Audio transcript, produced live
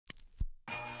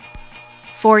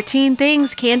14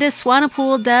 things Candice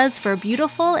Swanepoel does for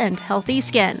beautiful and healthy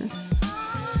skin.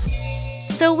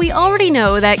 So we already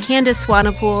know that Candice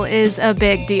Swanepoel is a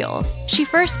big deal. She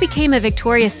first became a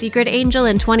Victoria's Secret angel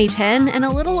in 2010, and a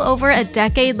little over a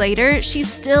decade later,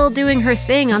 she's still doing her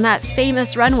thing on that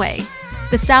famous runway.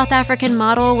 The South African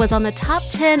model was on the top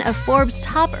 10 of Forbes'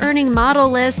 top-earning model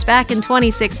list back in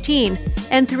 2016,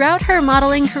 and throughout her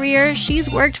modeling career,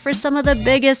 she's worked for some of the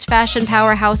biggest fashion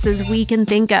powerhouses we can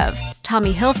think of: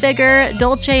 Tommy Hilfiger,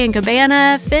 Dolce &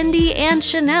 Gabbana, Fendi, and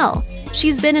Chanel.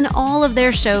 She's been in all of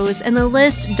their shows, and the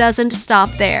list doesn't stop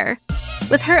there.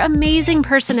 With her amazing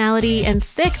personality and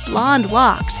thick blonde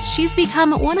locks, she's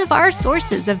become one of our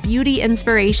sources of beauty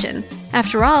inspiration.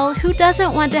 After all, who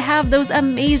doesn't want to have those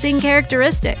amazing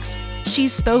characteristics?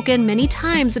 She's spoken many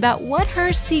times about what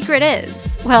her secret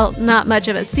is. Well, not much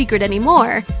of a secret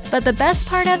anymore, but the best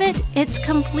part of it, it's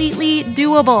completely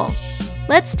doable.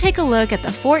 Let's take a look at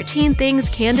the 14 things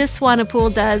Candice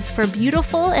Swanepoel does for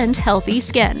beautiful and healthy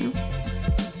skin.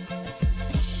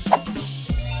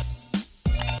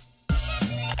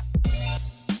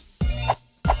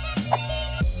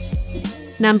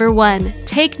 Number 1.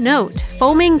 Take note: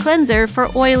 foaming cleanser for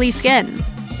oily skin.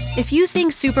 If you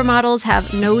think supermodels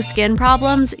have no skin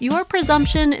problems, your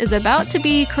presumption is about to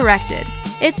be corrected.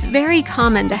 It's very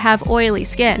common to have oily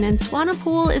skin, and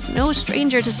Swanepoel is no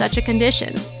stranger to such a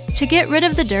condition. To get rid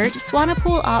of the dirt,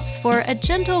 Swanepoel opts for a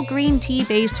gentle green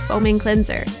tea-based foaming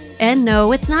cleanser. And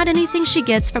no, it's not anything she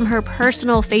gets from her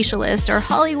personal facialist or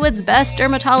Hollywood's best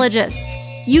dermatologists.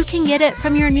 You can get it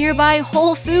from your nearby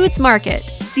Whole Foods market.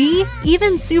 See?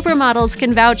 Even supermodels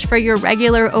can vouch for your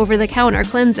regular over-the-counter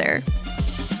cleanser.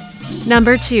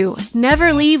 Number 2.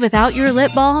 Never leave without your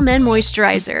lip balm and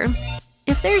moisturizer.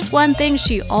 If there's one thing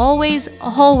she always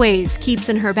keeps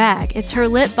in her bag, it's her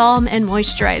lip balm and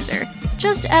moisturizer.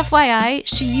 Just FYI,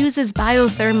 she uses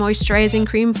Biotherm moisturizing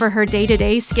cream for her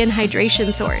day-to-day skin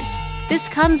hydration source. This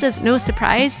comes as no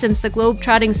surprise since the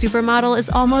globe-trotting supermodel is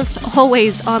almost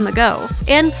always on the go,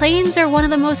 and planes are one of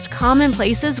the most common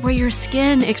places where your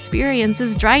skin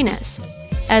experiences dryness.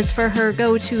 As for her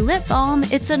go-to lip balm,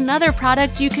 it's another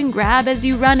product you can grab as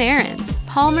you run errands: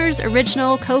 Palmer's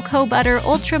Original Cocoa Butter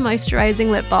Ultra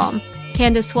Moisturizing Lip Balm.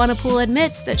 Candice Swanepoel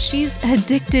admits that she's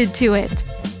addicted to it.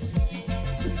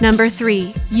 Number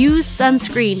 3. Use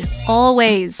sunscreen,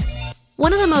 always.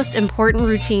 One of the most important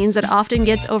routines that often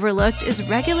gets overlooked is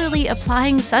regularly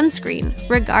applying sunscreen.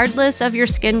 Regardless of your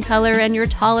skin color and your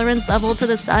tolerance level to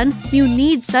the sun, you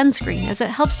need sunscreen as it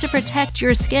helps to protect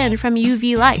your skin from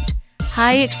UV light.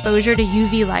 High exposure to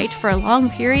UV light for a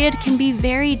long period can be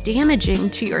very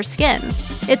damaging to your skin.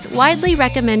 It's widely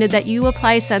recommended that you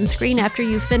apply sunscreen after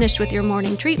you finish with your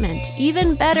morning treatment,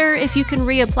 even better if you can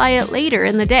reapply it later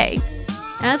in the day.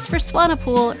 As for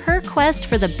Swanepoel, her quest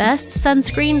for the best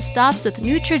sunscreen stops with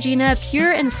Neutrogena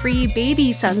Pure and Free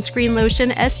Baby Sunscreen Lotion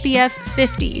SPF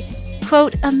 50.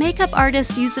 Quote, "A makeup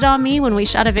artist used it on me when we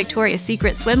shot a Victoria's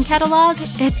Secret swim catalog.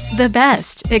 It's the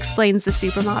best," explains the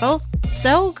supermodel.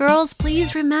 So, girls,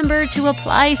 please remember to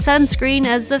apply sunscreen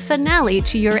as the finale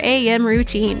to your AM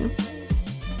routine.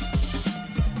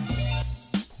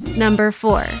 Number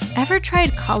 4. Ever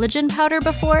tried collagen powder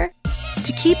before?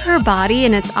 To keep her body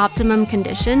in its optimum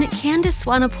condition, Candice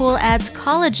Swanepoel adds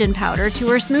collagen powder to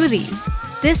her smoothies.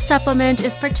 This supplement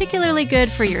is particularly good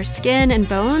for your skin and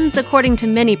bones, according to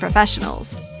many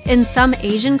professionals. In some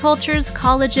Asian cultures,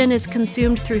 collagen is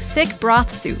consumed through thick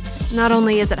broth soups. Not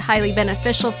only is it highly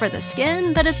beneficial for the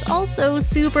skin, but it's also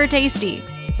super tasty.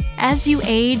 As you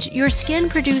age, your skin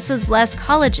produces less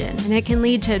collagen, and it can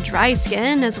lead to dry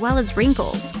skin as well as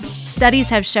wrinkles. Studies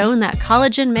have shown that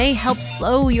collagen may help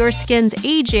slow your skin's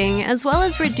aging, as well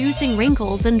as reducing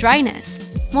wrinkles and dryness.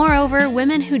 Moreover,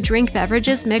 women who drink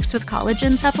beverages mixed with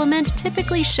collagen supplement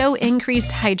typically show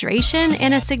increased hydration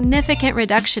and a significant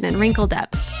reduction in wrinkle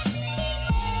depth.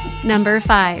 Number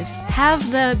 5. Have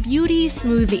the beauty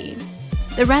smoothie.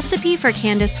 The recipe for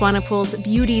Candice Swanepoel's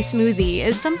beauty smoothie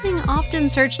is something often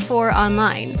searched for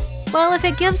online. Well, if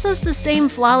it gives us the same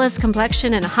flawless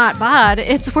complexion and hot bod,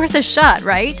 it's worth a shot,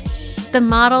 right? The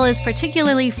model is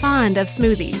particularly fond of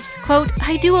smoothies. Quote,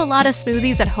 "I do a lot of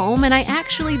smoothies at home, and I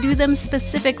actually do them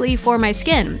specifically for my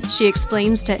skin," she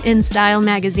explains to InStyle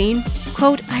magazine.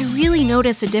 Quote, "I really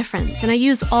notice a difference, and I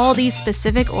use all these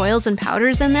specific oils and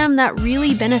powders in them that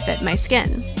really benefit my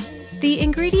skin." The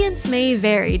ingredients may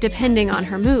vary depending on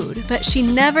her mood, but she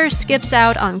never skips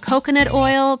out on coconut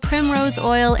oil, primrose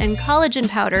oil, and collagen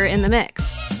powder in the mix.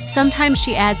 Sometimes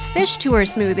she adds fish to her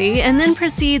smoothie and then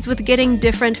proceeds with getting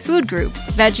different food groups: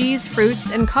 veggies,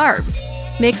 fruits, and carbs.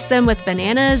 Mix them with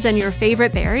bananas and your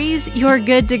favorite berries, you're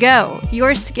good to go.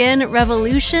 Your skin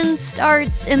revolution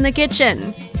starts in the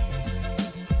kitchen.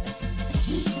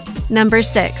 Number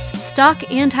 6. Stock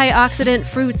antioxidant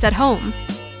fruits at home.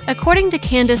 According to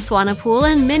Candice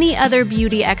Swanepoel and many other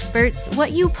beauty experts,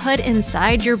 what you put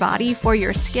inside your body for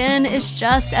your skin is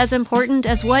just as important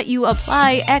as what you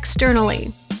apply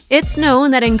externally. It's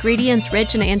known that ingredients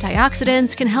rich in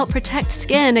antioxidants can help protect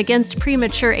skin against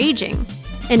premature aging.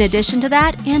 In addition to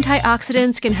that,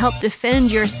 antioxidants can help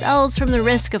defend your cells from the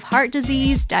risk of heart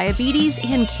disease, diabetes,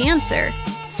 and cancer.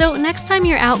 So next time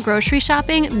you're out grocery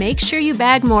shopping, make sure you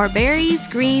bag more berries,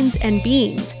 greens, and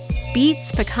beans.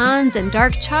 Beets, pecans, and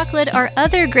dark chocolate are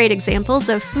other great examples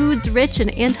of foods rich in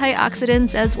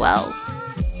antioxidants as well.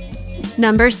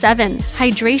 Number 7.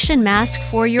 Hydration mask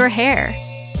for your hair.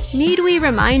 Need we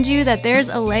remind you that there's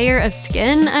a layer of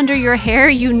skin under your hair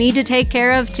you need to take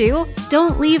care of too?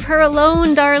 Don't leave her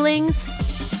alone, darlings!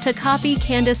 To copy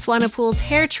Candice Swanepoel's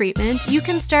hair treatment, you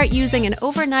can start using an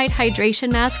overnight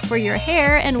hydration mask for your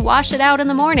hair and wash it out in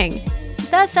the morning.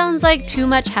 If that sounds like too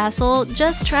much hassle,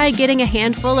 just try getting a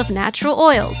handful of natural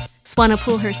oils.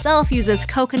 Swanepoel herself uses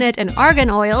coconut and argan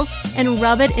oils and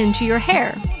rub it into your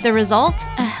hair. The result?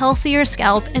 A healthier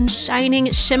scalp and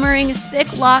shining, shimmering,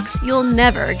 thick locks you'll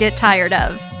never get tired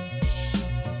of.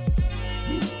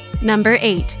 Number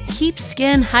 8. Keep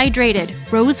skin hydrated.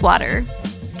 Rose water.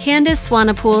 Candice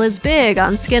Swanepoel is big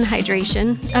on skin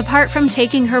hydration. Apart from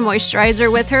taking her moisturizer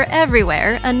with her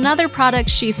everywhere, another product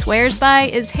she swears by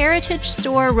is Heritage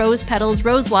Store Rose Petals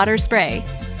Rose Water Spray.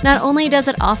 Not only does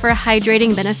it offer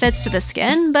hydrating benefits to the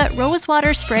skin, but rose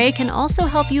water spray can also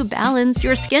help you balance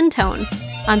your skin tone.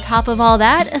 On top of all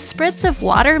that, a spritz of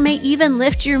water may even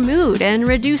lift your mood and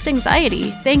reduce anxiety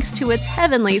thanks to its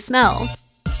heavenly smell.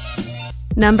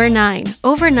 Number 9.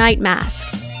 Overnight mask.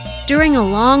 During a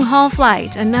long-haul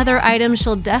flight, another item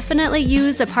she'll definitely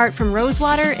use apart from rose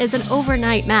water is an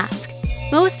overnight mask.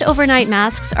 Most overnight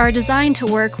masks are designed to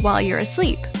work while you're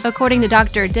asleep. According to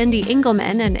Dr. Dendi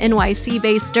Engelman, an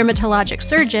NYC-based dermatologic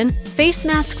surgeon, face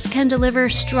masks can deliver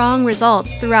strong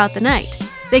results throughout the night.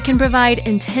 They can provide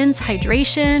intense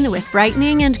hydration with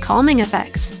brightening and calming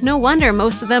effects. No wonder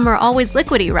most of them are always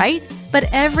liquidy, right? But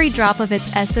every drop of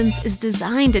its essence is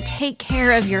designed to take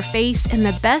care of your face in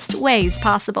the best ways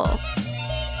possible.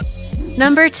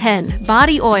 Number 10.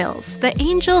 Body oils, the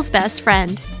angel's best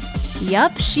friend.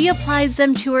 Yup, she applies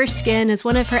them to her skin as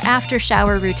one of her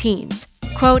after-shower routines.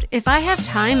 Quote, "If I have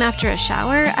time after a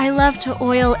shower, I love to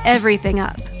oil everything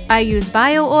up. I use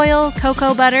bio oil,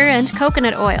 cocoa butter, and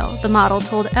coconut oil," the model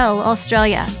told Elle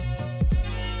Australia.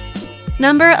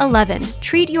 Number 11.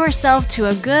 Treat yourself to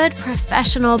a good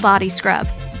professional body scrub.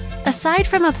 Aside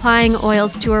from applying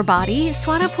oils to her body,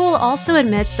 Swanepoel also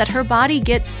admits that her body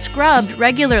gets scrubbed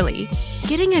regularly.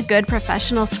 Getting a good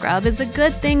professional scrub is a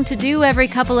good thing to do every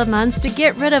couple of months to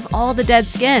get rid of all the dead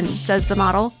skin, says the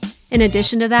model. In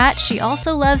addition to that, she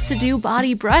also loves to do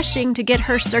body brushing to get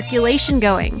her circulation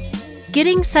going.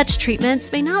 Getting such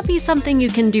treatments may not be something you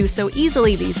can do so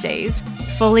easily these days.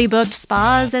 Fully booked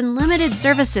spas and limited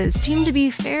services seem to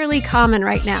be fairly common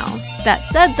right now. That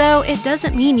said though, it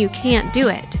doesn't mean you can't do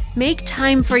it. Make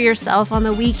time for yourself on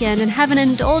the weekend and have an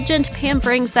indulgent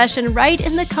pampering session right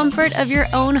in the comfort of your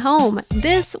own home.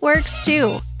 This works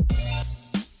too.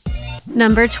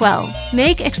 Number 12.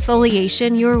 Make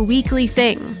exfoliation your weekly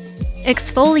thing.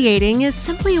 Exfoliating is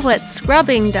simply what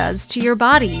scrubbing does to your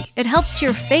body. It helps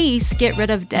your face get rid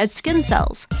of dead skin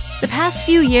cells. The past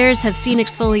few years have seen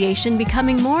exfoliation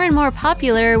becoming more and more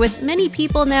popular, with many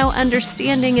people now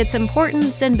understanding its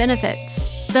importance and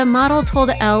benefits. The model told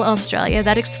Elle Australia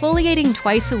that exfoliating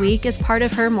twice a week is part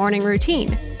of her morning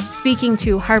routine. Speaking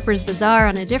to Harper's Bazaar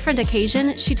on a different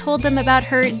occasion, she told them about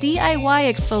her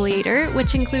DIY exfoliator,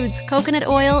 which includes coconut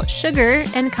oil, sugar,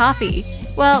 and coffee.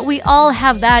 Well, we all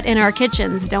have that in our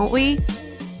kitchens, don't we?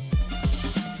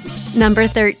 Number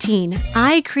 13.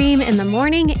 Eye cream in the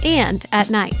morning and at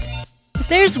night. If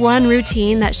there's one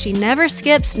routine that she never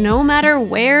skips no matter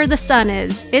where the sun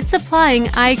is, it's applying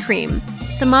eye cream.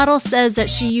 The model says that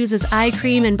she uses eye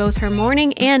cream in both her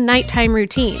morning and nighttime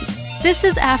routines. This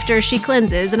is after she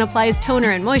cleanses and applies toner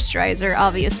and moisturizer,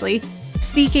 obviously.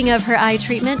 Speaking of her eye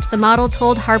treatment, the model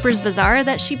told Harper's Bazaar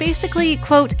that she basically,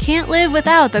 quote, "can't live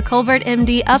without the Colbert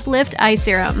MD Uplift Eye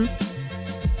Serum."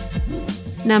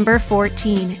 Number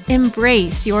 14.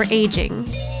 Embrace your aging.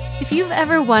 If you've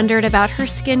ever wondered about her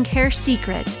skincare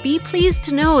secret, be pleased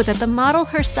to know that the model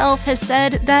herself has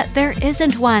said that there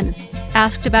isn't one.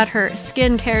 Asked about her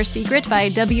skincare secret by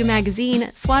W Magazine,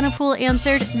 Swanepoel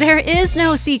answered, "There is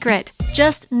no secret.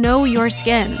 Just know your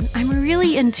skin. I'm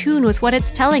really in tune with what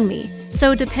it's telling me.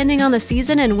 So depending on the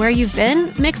season and where you've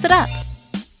been, mix it up.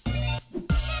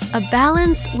 A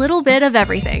balanced little bit of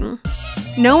everything.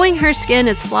 Knowing her skin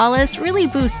is flawless really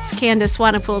boosts Candice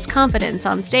Swanepoel's confidence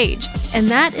on stage, and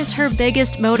that is her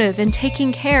biggest motive in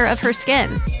taking care of her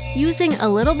skin. Using a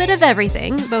little bit of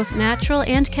everything, both natural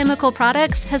and chemical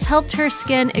products, has helped her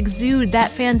skin exude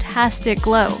that fantastic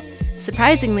glow.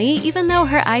 Surprisingly, even though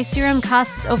her eye serum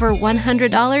costs over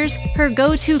 $100, her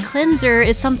go-to cleanser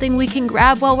is something we can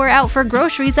grab while we're out for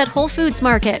groceries at Whole Foods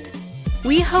Market.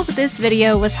 We hope this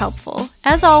video was helpful.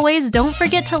 As always, don't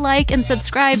forget to like and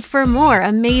subscribe for more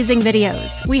amazing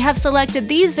videos. We have selected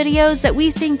these videos that we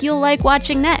think you'll like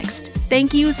watching next.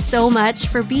 Thank you so much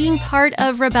for being part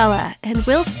of Rebela, and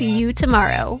we'll see you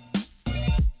tomorrow.